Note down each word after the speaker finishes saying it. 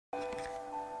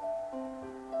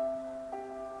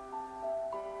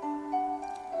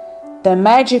The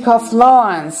magic of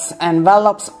Florence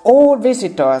envelops all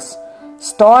visitors,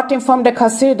 starting from the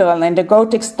cathedral in the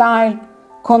Gothic style,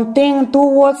 continuing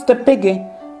towards the piggy,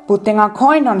 putting a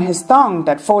coin on his tongue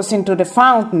that falls into the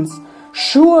fountains,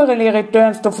 surely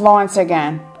returns to Florence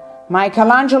again.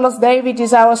 Michelangelo's David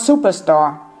is our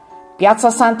superstar.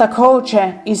 Piazza Santa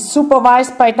Croce is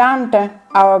supervised by Dante,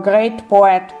 our great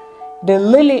poet. The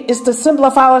lily is the symbol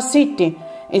of our city.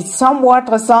 It somewhat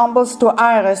resembles to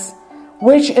Iris,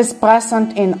 which is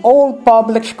present in all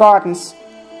public gardens.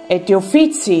 At the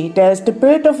Uffizi, there is the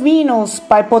Birth of Venus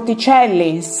by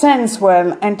Botticelli,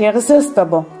 sensual and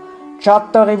irresistible.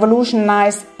 Giotto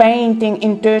revolutionized painting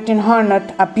in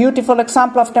 1300, a beautiful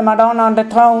example of the Madonna on the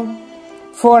throne.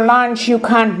 For lunch you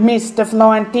can't miss the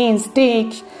Florentine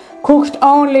steak, cooked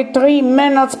only 3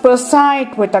 minutes per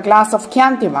side with a glass of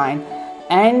Chianti wine,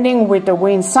 ending with the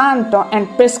Vin Santo and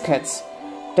biscuits.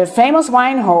 The famous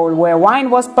wine hole, where wine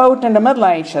was bought in the Middle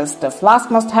Ages, the flask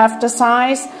must have the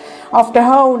size of the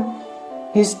hole.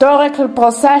 Historical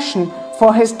procession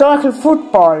for historical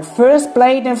football, first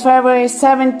played in February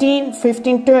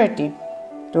 1530.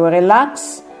 To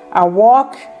relax, a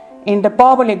walk in the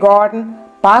Boboli Garden,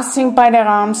 passing by the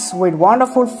Rams with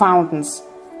wonderful fountains.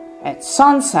 At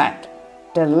sunset,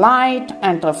 the light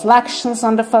and reflections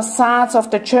on the facades of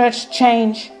the church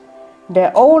change.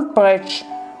 The old bridge,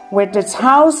 with its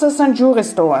houses and jewelry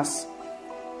stores.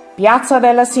 Piazza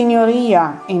della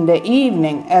Signoria in the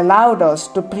evening allowed us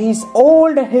to praise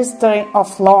all the history of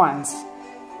Florence,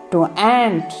 to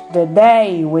end the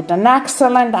day with an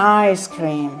excellent ice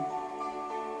cream.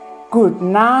 Good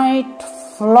night,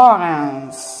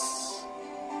 Florence.